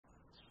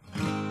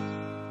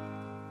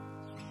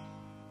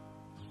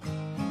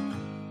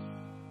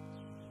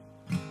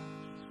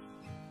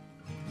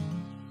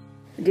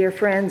Dear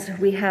friends,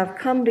 we have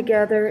come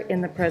together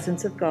in the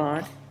presence of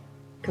God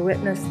to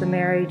witness the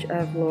marriage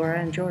of Laura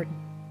and Jourdan.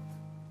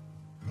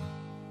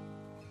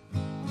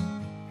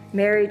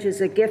 Marriage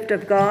is a gift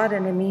of God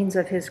and a means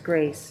of His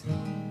grace,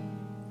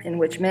 in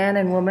which man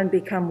and woman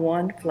become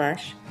one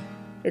flesh.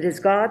 It is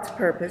God's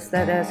purpose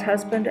that as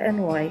husband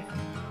and wife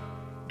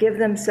give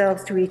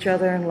themselves to each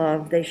other in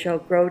love, they shall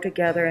grow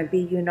together and be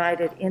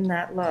united in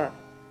that love,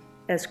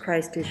 as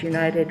Christ is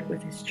united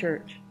with His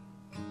church.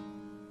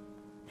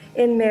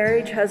 In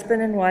marriage,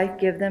 husband and wife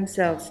give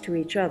themselves to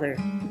each other,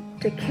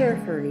 to care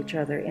for each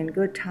other in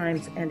good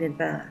times and in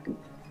bad.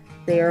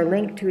 They are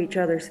linked to each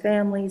other's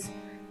families,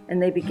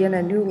 and they begin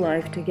a new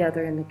life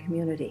together in the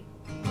community.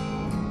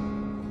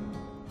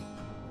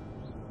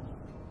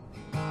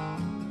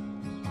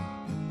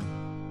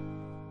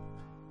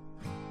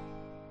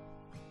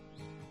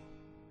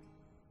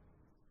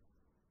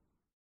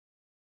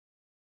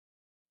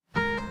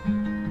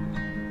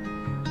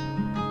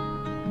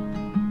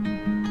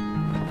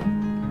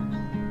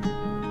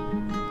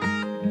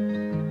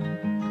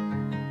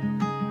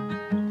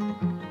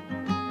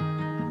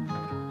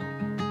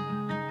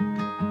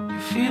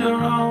 Feet are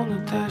on the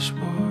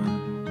dashboard,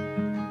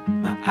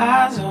 my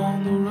eyes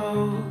on the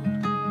road.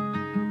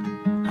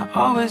 I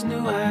always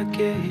knew I'd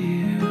get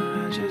here,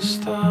 I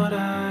just thought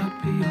I'd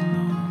be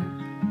alone.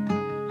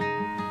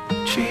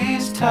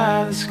 Trees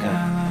tie the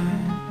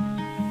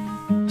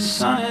skyline, the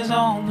sun is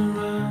on the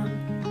run.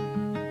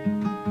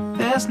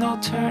 There's no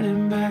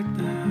turning back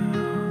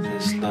now,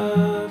 this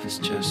love has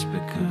just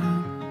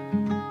begun.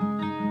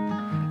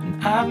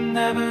 And I've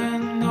never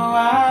been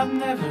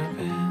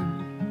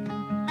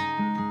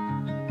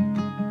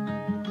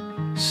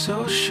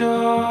so sure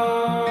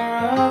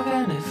of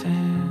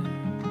anything.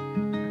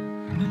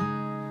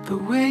 The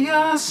way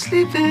you're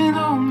sleeping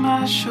on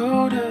my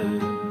shoulder,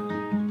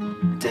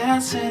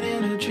 dancing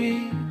in a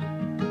dream.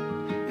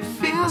 It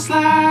feels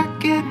like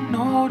getting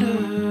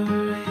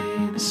older,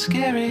 ain't as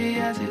scary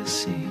as it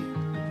seems.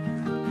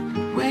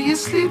 When you're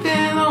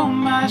sleeping on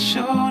my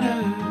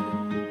shoulder,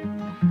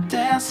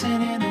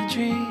 dancing in a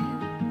dream.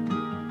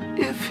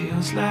 It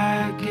feels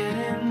like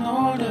getting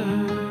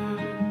older.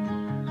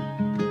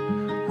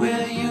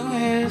 With you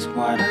is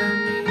what I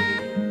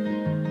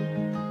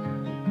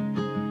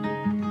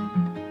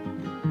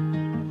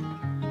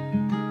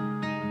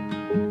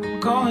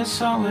need. Going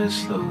somewhere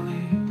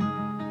slowly,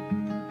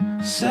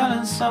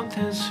 selling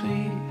something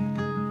sweet.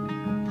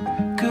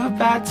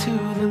 Goodbye to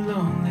the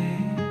lonely,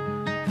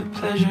 the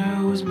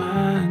pleasure was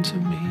mine to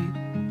meet.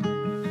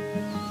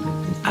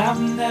 I've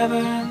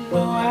never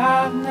been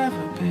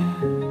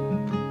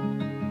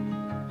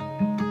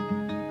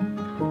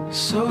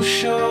so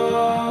sure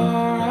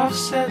of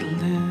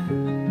settling.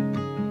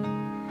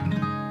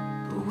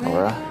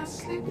 Laura,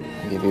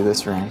 I give you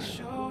this ring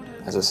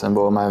as a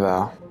symbol of my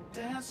vow.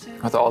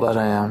 With all that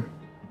I am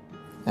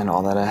and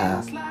all that I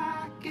have,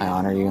 I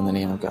honor you in the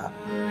name of God.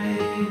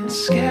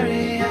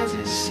 Scary as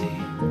it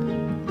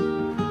seems,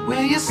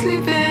 when you're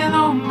sleeping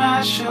on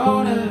my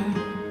shoulder.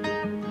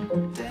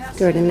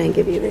 Jourdan, I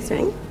give you this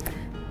ring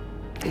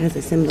as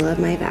a symbol of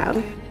my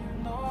vow.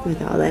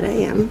 With all that I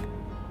am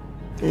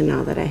and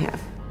all that I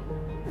have,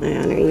 I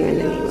honor you in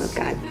the name of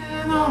God.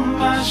 On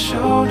my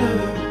shoulder,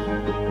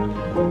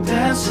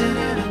 dancing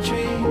in a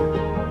dream.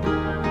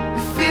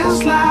 It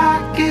feels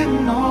like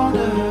getting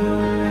older,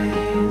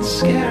 ain't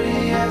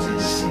scary as it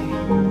seems.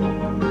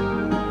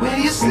 When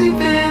you're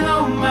sleeping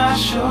on my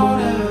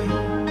shoulder,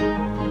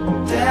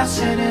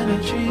 dancing in a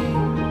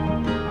dream.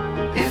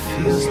 It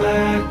feels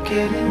like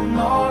getting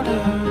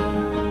older.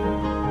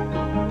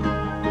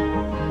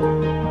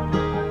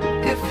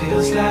 It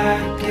feels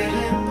like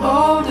getting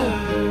older.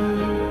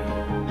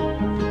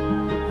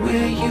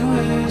 With you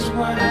is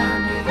what I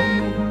need.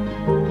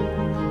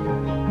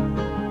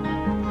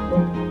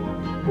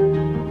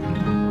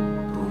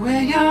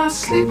 When you're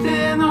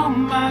sleeping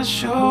on my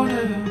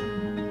shoulder,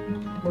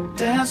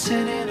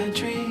 dancing in a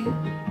dream.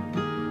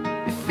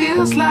 It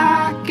feels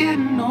like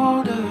getting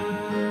older,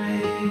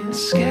 ain't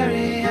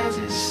scary as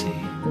it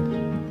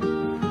seems.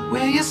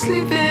 When you're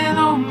sleeping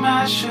on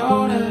my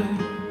shoulder,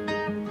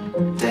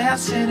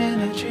 dancing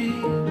in a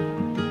dream.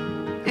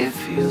 It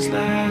feels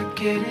like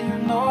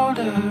getting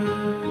older.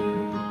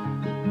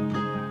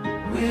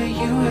 With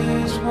you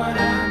is what I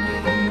need.